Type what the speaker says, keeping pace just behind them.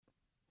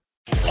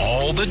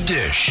Call the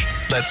dish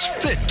that's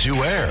fit to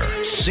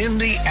air.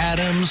 Cindy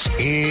Adams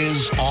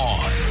is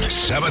on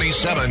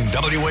 77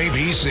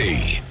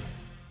 WABC.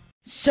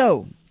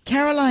 So,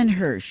 Caroline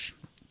Hirsch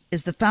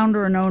is the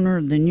founder and owner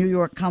of the New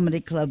York Comedy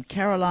Club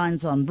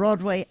Caroline's on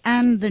Broadway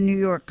and the New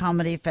York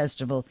Comedy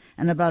Festival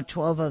and about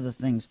 12 other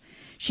things.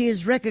 She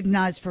is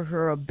recognized for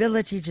her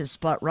ability to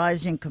spot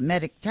rising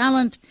comedic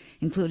talent,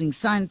 including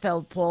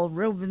Seinfeld, Paul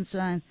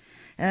Rubinstein.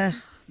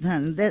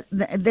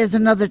 There's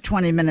another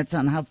 20 minutes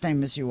on how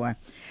famous you are.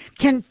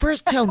 Can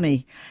first tell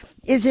me,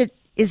 is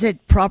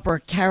it proper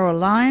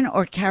Caroline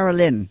or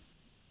Carolyn?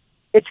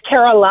 It's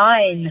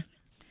Caroline.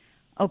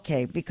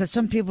 Okay, because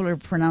some people are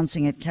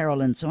pronouncing it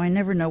Carolyn, so I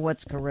never know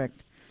what's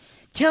correct.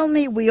 Tell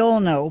me, we all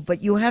know,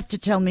 but you have to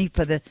tell me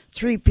for the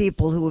three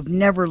people who have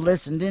never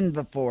listened in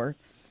before,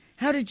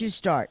 how did you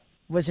start?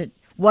 Was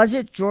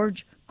it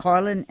George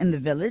Carlin in the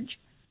Village?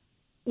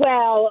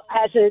 Well,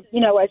 as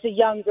a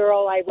young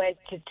girl, I went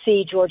to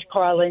see George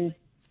Carlin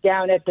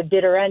down at the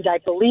bitter end. I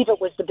believe it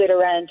was the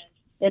bitter end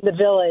in the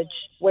Village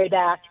way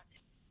back,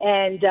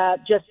 and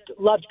just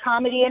loved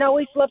comedy and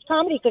always loved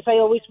comedy because I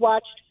always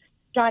watched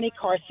Johnny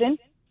Carson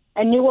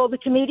and knew all the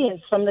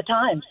comedians from the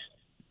times.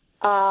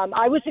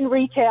 I was in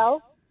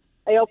retail.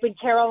 I opened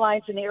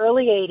Caroline's in the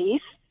early 80s.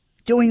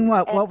 Doing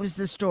what? What was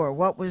the store?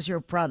 What was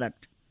your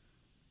product?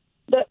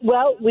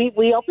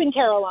 We opened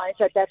Caroline's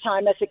at that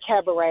time as a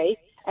cabaret,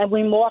 and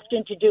we morphed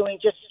into doing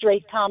just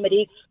straight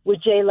comedy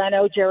with Jay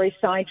Leno, Jerry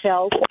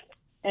Seinfeld,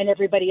 and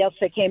everybody else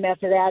that came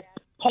after that.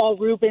 Paul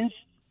Rubens,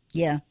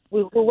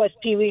 who was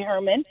Pee Wee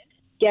Herman,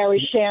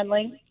 Gary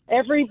Shandling,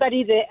 every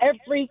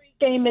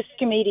famous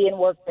comedian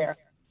worked there.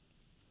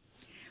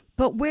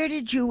 But where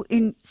did you,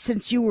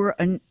 since you were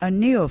a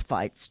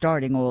neophyte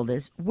starting all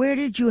this, where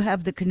did you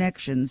have the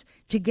connections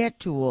to get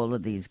to all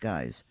of these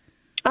guys?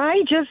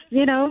 I just,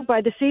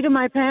 by the seat of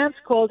my pants,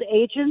 called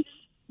agents,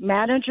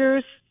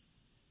 managers,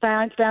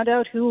 found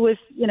out who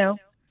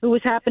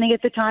was happening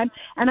at the time.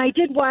 And I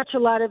did watch a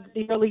lot of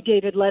the early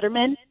David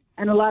Letterman,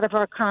 and a lot of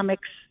our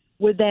comics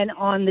were then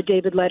on the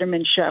David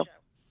Letterman show.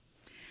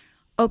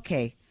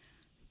 Okay.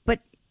 But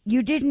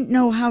you didn't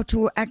know how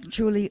to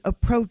actually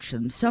approach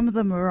them. Some of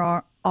them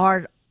are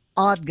odd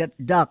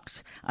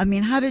ducks. I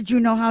mean, how did you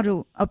know how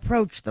to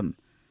approach them?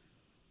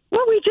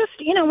 Well, we just,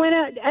 when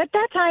at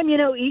that time,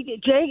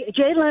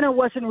 Jay Leno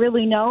wasn't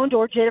really known,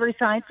 or Jerry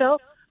Seinfeld,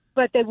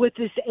 but there was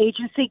this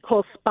agency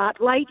called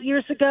Spotlight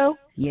years ago.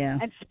 Yeah.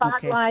 And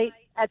Spotlight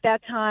at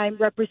that time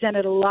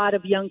represented a lot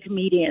of young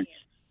comedians.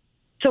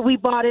 So we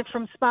bought it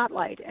from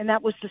Spotlight, and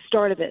that was the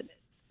start of it.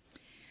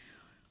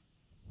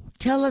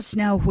 Tell us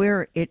now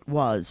where it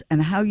was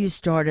and how you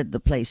started the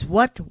place.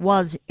 What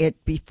was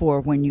it before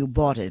when you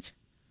bought it?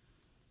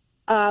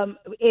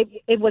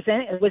 It was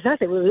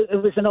nothing.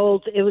 It was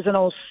an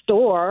old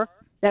store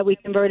that we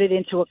converted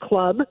into a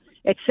club.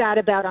 It sat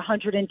about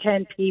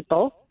 110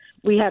 people.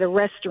 We had a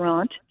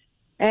restaurant,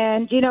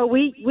 and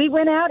we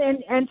went out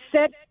and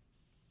set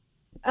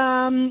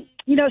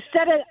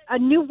a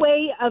new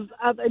way of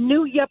a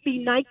new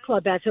yuppie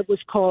nightclub, as it was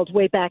called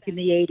way back in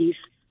the 80s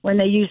when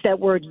they used that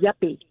word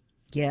yuppie.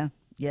 Yeah.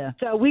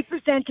 So we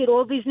presented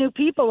all these new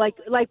people,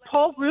 like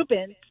Paul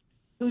Rubens,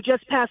 who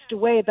just passed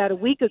away about a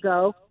week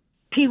ago,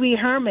 Pee Wee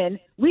Herman.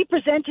 We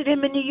presented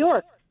him in New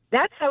York.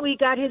 That's how he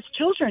got his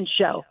children's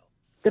show.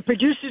 The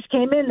producers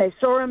came in, they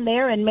saw him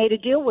there, and made a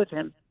deal with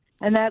him,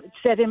 and that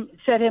set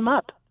him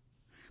up.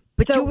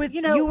 But so,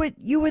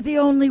 you were the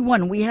only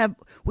one. We had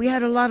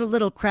a lot of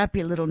little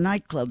crappy little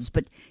nightclubs,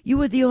 but you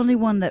were the only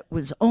one that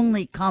was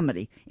only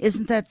comedy.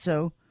 Isn't that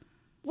so?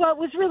 Well, it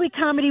was really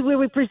comedy where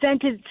we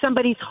presented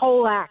somebody's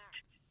whole act.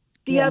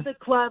 The other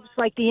clubs,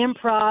 like the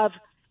Improv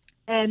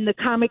and the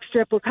Comic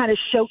Strip, were kind of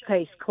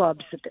showcase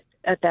clubs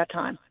at that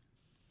time.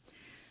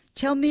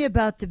 Tell me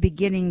about the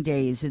beginning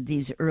days of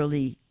these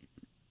early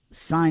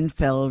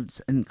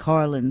Seinfelds and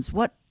Carlins.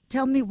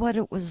 Tell me what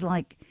it was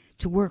like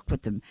to work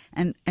with them,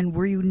 and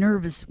were you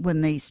nervous when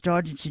they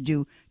started to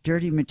do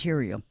dirty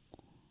material?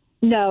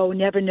 No,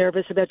 never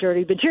nervous about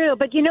dirty material.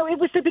 But it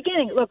was the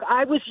beginning. Look,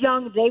 I was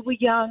young; they were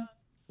young.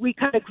 We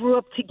kind of grew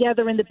up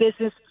together in the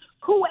business.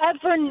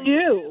 Whoever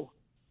knew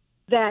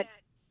that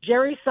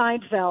Jerry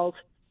Seinfeld,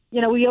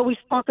 we always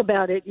talk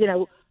about it,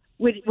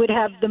 would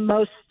have the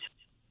most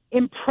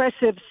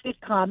impressive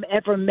sitcom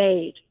ever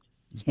made.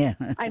 Yeah.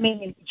 I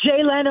mean,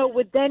 Jay Leno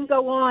would then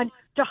go on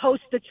to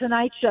host The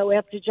Tonight Show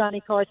after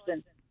Johnny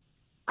Carson.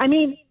 I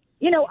mean,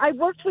 I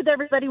worked with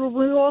everybody when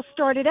we all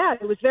started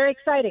out. It was very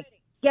exciting.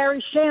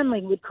 Gary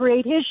Shandling would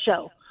create his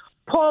show.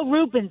 Paul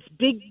Rubens,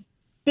 Big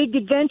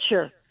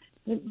Adventure.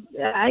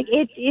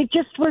 It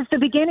just was the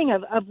beginning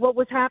of what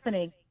was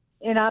happening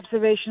in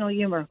observational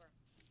humor.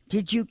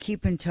 Did you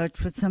keep in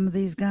touch with some of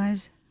these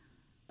guys?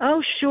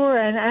 Oh, sure.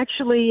 And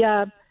actually,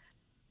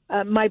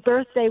 my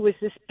birthday was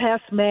this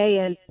past May,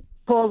 and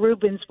Paul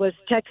Rubens was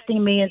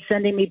texting me and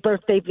sending me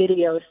birthday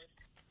videos,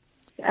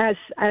 as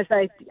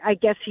I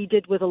guess he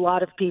did with a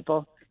lot of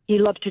people. He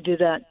loved to do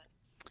that.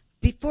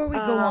 Before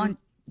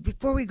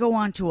we go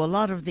on to a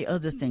lot of the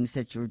other things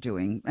that you're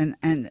doing,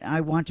 and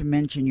I want to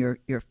mention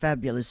your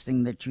fabulous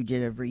thing that you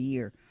did every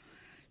year.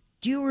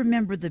 Do you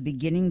remember the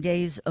beginning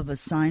days of a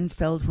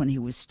Seinfeld when he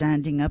was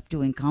standing up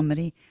doing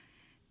comedy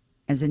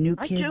as a new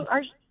kid?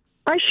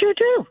 I sure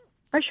do.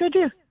 I sure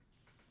do.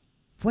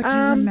 What do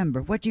you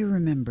remember? What do you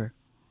remember?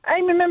 I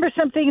remember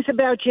some things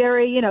about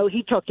Jerry. You know,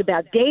 he talked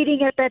about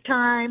dating at that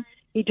time.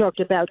 He talked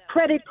about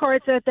credit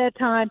cards at that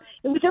time.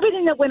 It was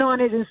everything that went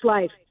on in his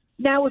life.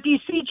 Now, if you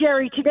see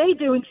Jerry today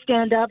doing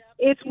stand-up,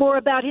 it's more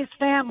about his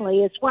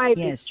family, his wife,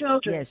 his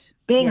children,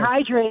 being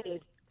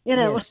hydrated. You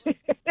know,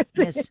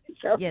 yes.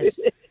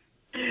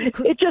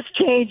 It just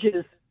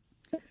changes.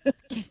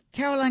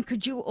 Caroline,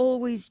 could you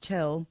always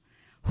tell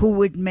who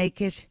would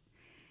make it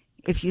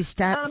if you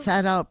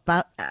sat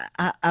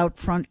out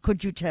front?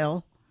 Could you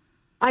tell?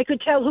 I could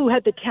tell who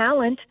had the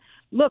talent.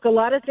 Look, a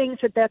lot of things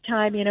at that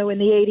time, you know, in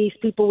the 80s,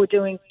 people were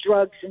doing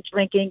drugs and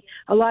drinking.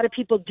 A lot of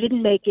people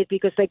didn't make it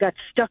because they got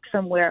stuck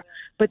somewhere.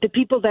 But the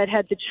people that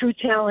had the true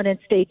talent and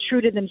stayed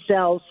true to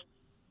themselves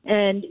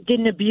and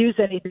didn't abuse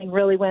anything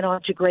really went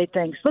on to great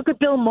things. Look at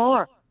Bill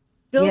Maher.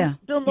 Bill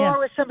Maher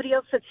was somebody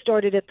else that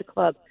started at the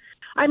club.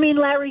 I mean,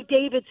 Larry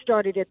David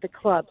started at the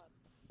club.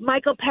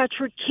 Michael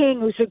Patrick King,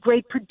 who's a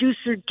great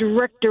producer,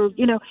 director,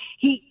 you know,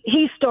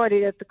 he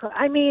started at the club.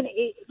 I mean,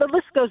 the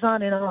list goes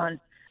on and on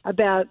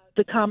about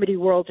the comedy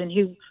world and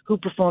who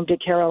performed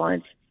at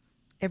Caroline's.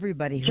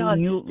 Everybody who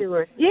Jon knew.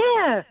 Stewart.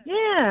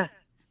 Yeah.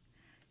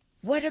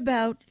 What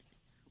about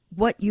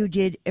what you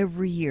did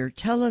every year?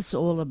 Tell us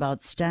all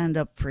about Stand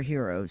Up for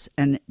Heroes.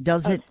 And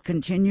does it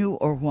continue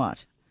or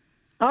what?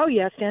 Oh,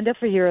 yeah, Stand Up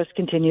for Heroes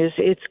continues.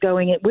 It's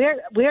going.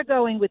 We're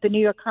going with the New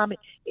York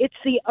Comedy. It's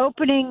the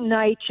opening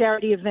night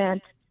charity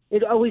event.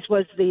 It always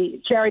was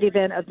the charity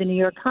event of the New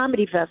York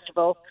Comedy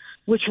Festival,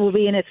 which will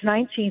be in its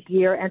 19th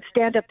year, and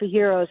Stand Up for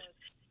Heroes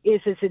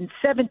is in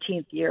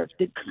 17th year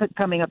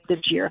coming up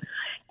this year.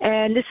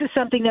 And this is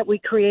something that we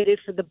created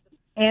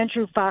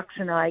Andrew Fox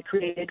and I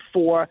created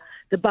for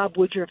the Bob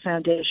Woodruff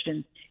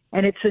Foundation.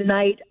 And it's a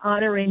night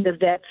honoring the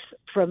vets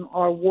from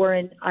our war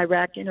in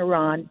Iraq and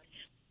Iran.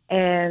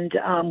 And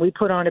we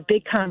put on a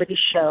big comedy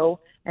show,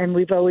 and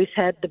we've always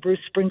had the Bruce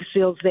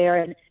Springfields there,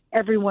 and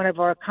every one of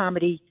our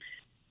comedy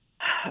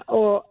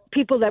or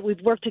people that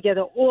we've worked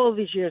together all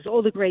these years,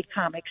 all the great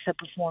comics have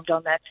performed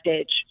on that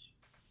stage.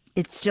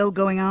 It's still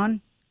going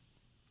on?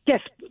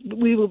 Yes,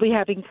 we will be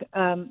having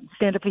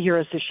Stand Up for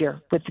Heroes this year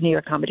with the New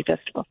York Comedy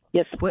Festival.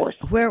 Yes, of course.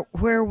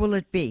 Where will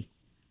it be?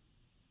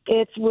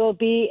 It will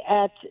be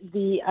at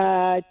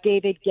the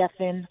David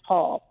Geffen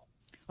Hall.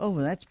 Oh,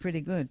 well, that's pretty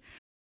good.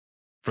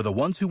 For the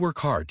ones who work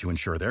hard to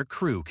ensure their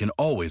crew can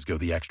always go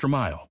the extra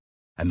mile,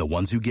 and the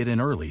ones who get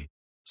in early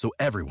so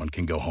everyone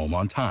can go home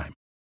on time,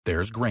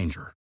 there's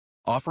Grainger,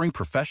 offering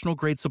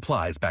professional-grade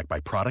supplies backed by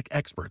product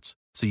experts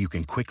so you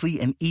can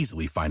quickly and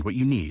easily find what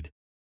you need.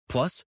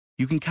 Plus,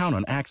 you can count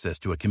on access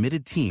to a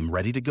committed team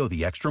ready to go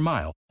the extra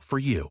mile for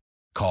you.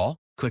 Call,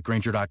 click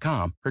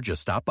Grainger.com, or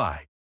just stop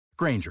by.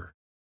 Grainger,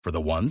 for the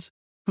ones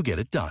who get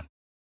it done.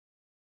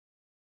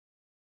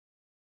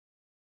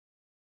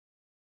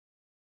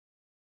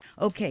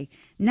 Okay,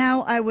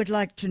 now I would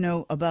like to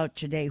know about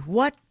today.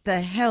 What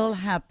the hell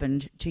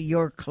happened to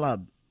your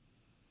club?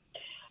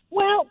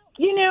 Well,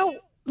 you know,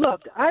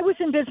 look, I was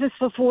in business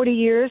for 40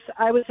 years.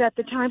 I was at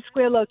the Times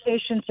Square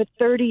location for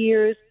 30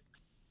 years.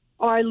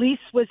 Our lease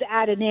was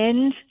at an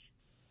end.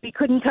 We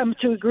couldn't come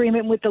to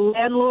agreement with the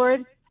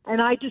landlord,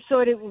 and I just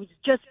thought it was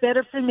just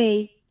better for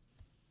me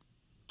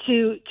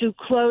to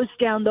close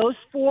down those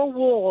four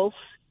walls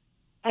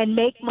and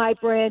make my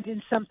brand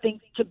in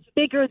something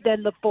bigger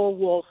than the four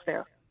walls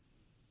there.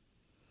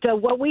 So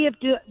what we are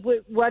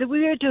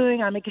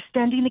doing, I'm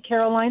extending the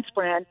Caroline's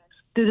brand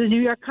through the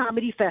New York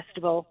Comedy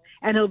Festival,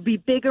 and it'll be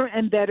bigger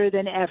and better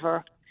than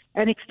ever,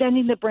 and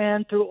extending the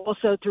brand through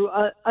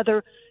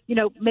other, you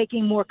know,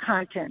 making more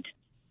content.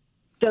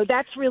 So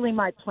that's really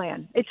my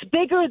plan. It's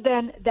bigger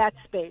than that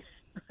space.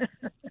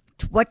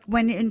 What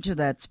went into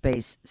that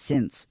space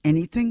since?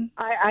 Anything?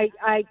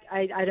 I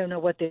don't know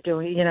what they're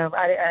doing. You know,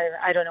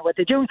 I don't know what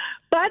they're doing.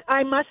 But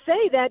I must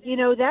say that, you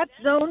know, that's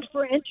zoned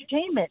for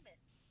entertainment.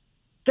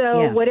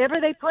 So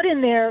whatever they put in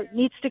there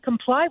needs to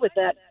comply with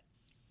that.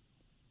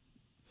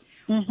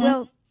 Mm-hmm.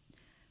 Well,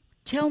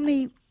 tell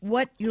me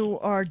what you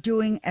are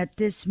doing at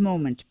this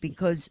moment,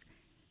 because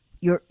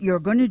you're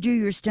going to do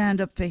your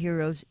Stand Up for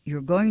Heroes. You're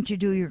going to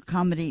do your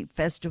comedy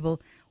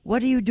festival.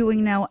 What are you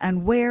doing now,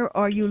 and where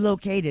are you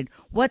located?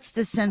 What's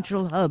the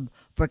central hub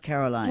for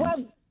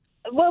Caroline's?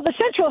 Well, the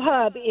central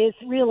hub is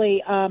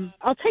really,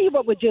 I'll tell you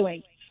what we're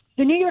doing.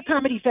 The New York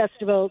Comedy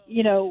Festival,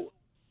 you know,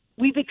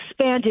 we've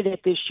expanded it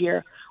this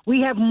year. We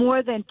have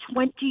more than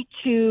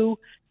 22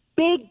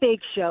 big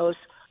shows,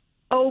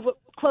 over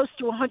close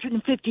to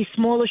 150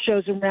 smaller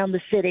shows around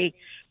the city.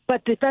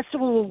 But the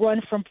festival will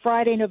run from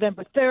Friday,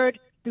 November 3rd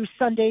through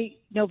Sunday,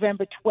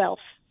 November 12th.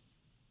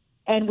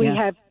 And we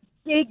have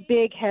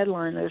big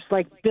headliners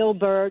like Bill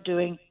Burr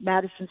doing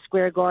Madison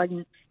Square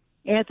Garden,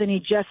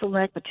 Anthony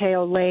Jeselnik,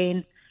 Mateo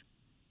Lane,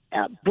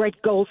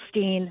 Brett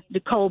Goldstein,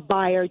 Nicole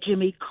Byer,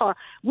 Jimmy Carr.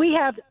 We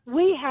have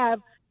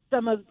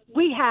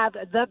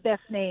the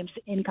best names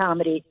in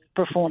comedy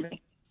performing.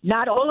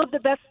 Not all of the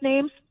best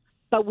names,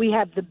 but we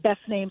have the best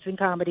names in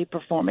comedy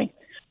performing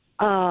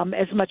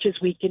as much as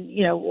we can,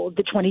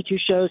 the 22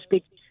 shows,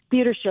 big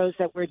theater shows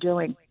that we're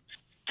doing.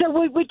 So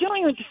we're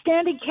doing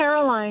Standing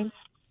Carolines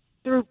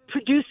through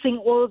producing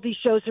all of these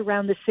shows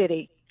around the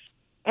city.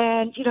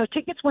 And,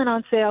 tickets went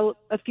on sale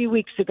a few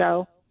weeks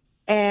ago,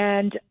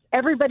 and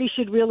everybody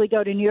should really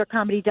go to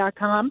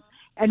newyorkcomedy.com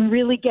and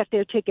really get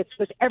their tickets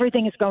because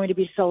everything is going to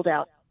be sold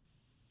out.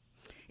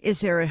 Is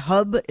there a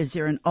hub? Is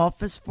there an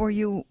office for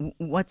you?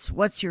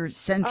 What's your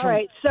central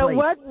place? All right,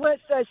 so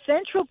what's a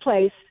central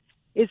place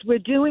is we're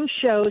doing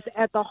shows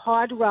at the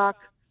Hard Rock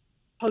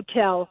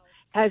Hotel,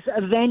 has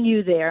a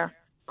venue there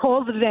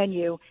called The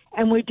Venue,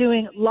 and we're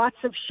doing lots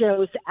of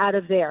shows out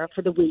of there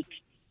for the week.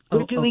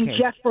 We're doing okay.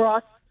 Jeff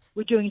Ross.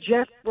 We're doing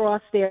Jeff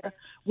Ross there.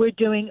 We're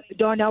doing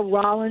Darnell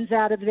Rollins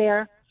out of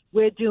there.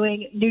 We're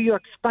doing New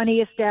York's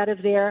Funniest out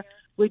of there.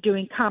 We're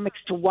doing Comics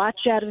to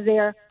Watch out of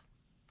there.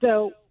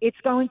 So it's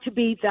going to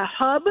be the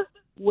hub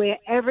where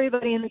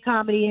everybody in the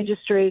comedy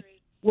industry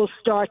will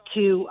start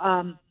to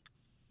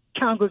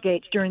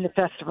congregate during the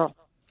festival.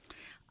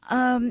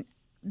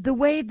 The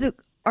way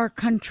our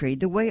country,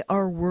 the way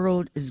our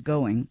world is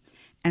going,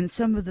 and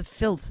some of the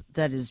filth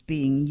that is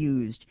being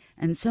used,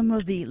 and some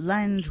of the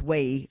land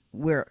way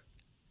we're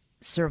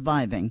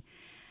surviving,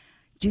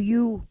 do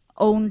you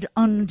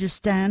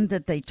understand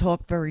that they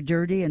talk very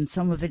dirty and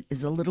some of it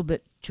is a little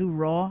bit too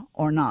raw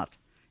or not?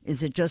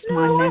 Is it just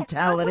my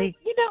mentality?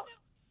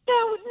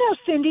 No,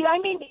 Cindy. I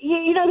mean,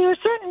 there are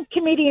certain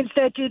comedians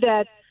that do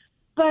that.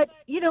 But,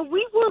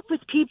 we work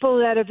with people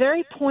that are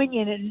very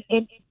poignant.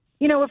 And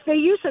if they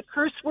use a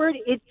curse word,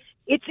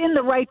 it's in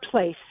the right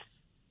place.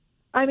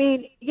 I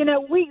mean,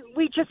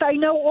 I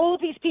know all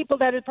these people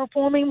that are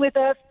performing with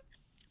us.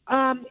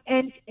 And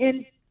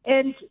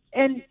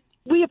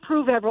we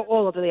approve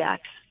all of the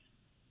acts.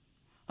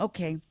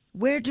 Okay.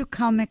 Where do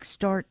comics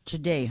start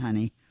today,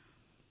 honey?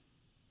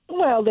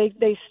 Well,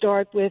 they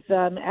start with,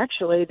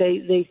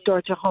 they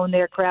start to hone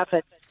their craft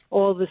at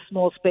all the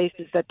small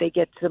spaces that they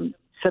get some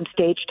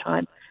stage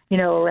time,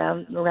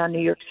 around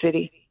New York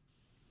City.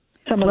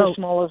 Some of the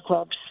smaller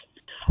clubs.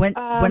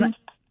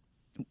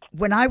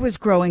 When I was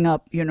growing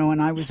up,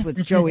 and I was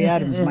with Joey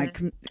Adams, my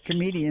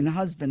comedian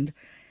husband,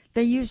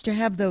 they used to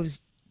have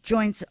those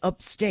joints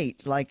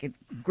upstate, like at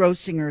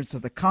Grossinger's or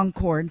the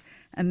Concord,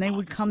 and they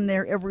would come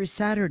there every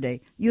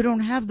Saturday. You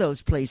don't have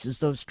those places,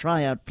 those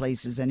tryout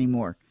places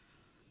anymore.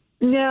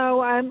 No,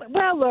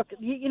 well, look,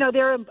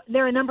 there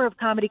are a number of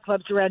comedy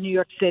clubs around New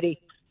York City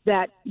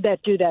that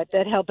do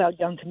that help out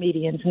young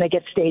comedians, and they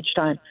get stage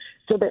time.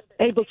 So they're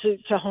able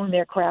to hone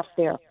their craft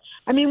there.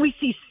 I mean, we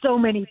see so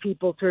many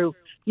people through,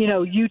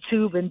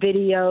 YouTube and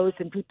videos,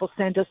 and people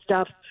send us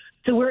stuff.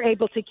 So we're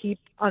able to keep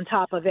on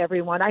top of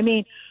everyone. I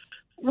mean,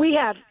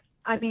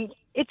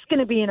 it's going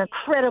to be an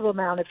incredible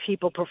amount of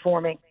people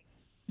performing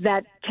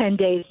that 10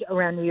 days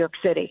around New York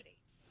City.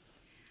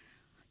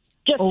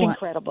 Just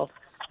incredible.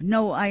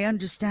 No, I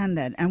understand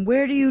that. And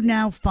where do you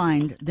now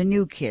find the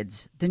new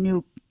kids?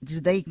 Do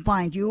they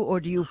find you or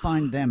do you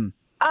find them?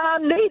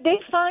 They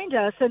find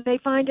us, and they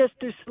find us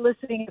through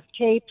soliciting us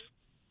tapes,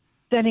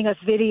 sending us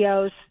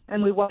videos,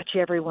 and we watch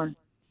everyone.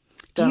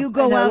 So, do you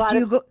go out?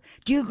 Do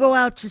you go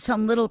out to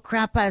some little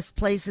crap ass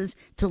places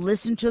to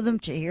listen to them,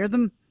 to hear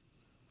them?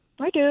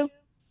 I do.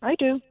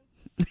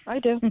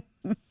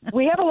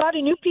 We have a lot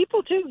of new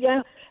people too.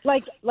 Yeah,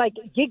 like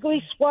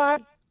Giggly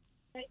Squad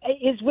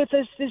is with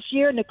us this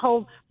year.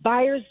 Nicole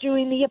Byers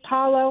doing the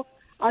Apollo.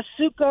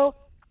 Atsuka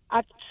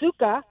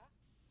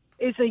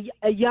is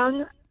a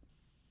young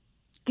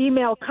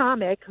female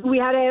comic who we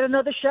had to add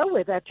another show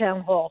with at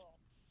Town Hall.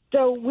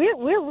 So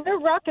we're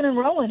rocking and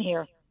rolling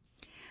here.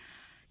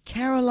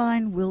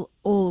 Caroline will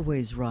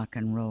always rock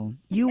and roll.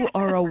 You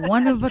are a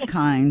one of a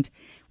kind.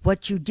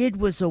 What you did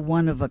was a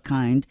one of a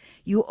kind.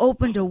 You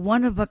opened a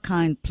one of a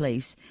kind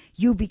place.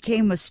 You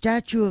became a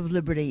Statue of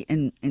Liberty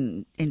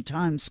in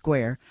Times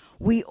Square.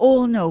 We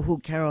all know who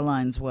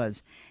Caroline's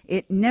was.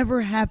 It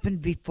never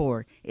happened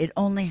before. It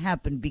only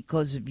happened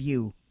because of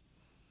you.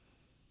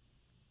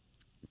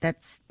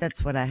 That's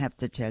what I have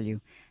to tell you.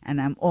 And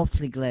I'm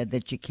awfully glad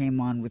that you came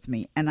on with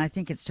me. And I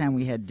think it's time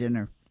we had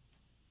dinner.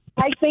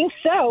 I think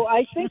so.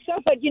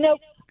 But,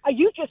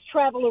 you just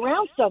travel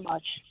around so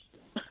much.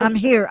 I'm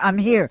here.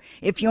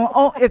 If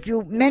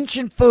you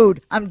mention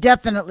food, I'm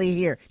definitely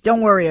here.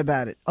 Don't worry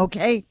about it,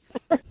 okay?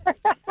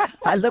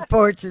 I look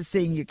forward to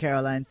seeing you,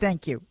 Caroline.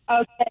 Thank you.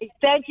 Okay.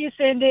 Thank you,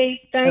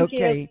 Cindy. Thank you.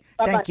 Okay.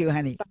 Bye-bye. Thank you,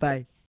 honey.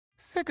 Bye.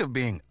 Sick of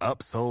being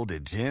upsold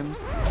at gyms?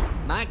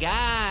 My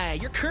guy,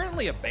 you're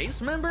currently a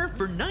base member?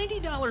 For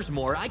 $90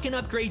 more, I can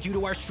upgrade you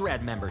to our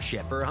Shred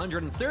membership. For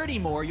 $130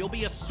 more, you'll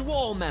be a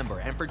Swole member.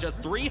 And for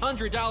just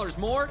 $300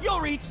 more, you'll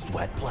reach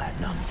Sweat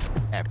Platinum.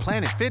 At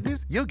Planet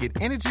Fitness, you'll get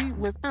energy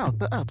without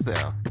the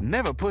upsell.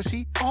 Never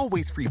pushy,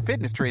 always free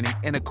fitness training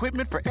and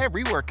equipment for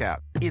every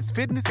workout. It's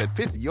fitness that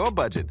fits your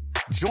budget.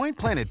 Join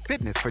Planet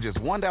Fitness for just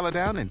 $1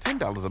 down and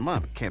 $10 a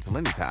month. Cancel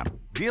anytime.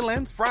 Deal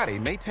ends Friday,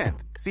 May 10th.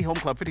 See Home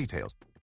Club for details.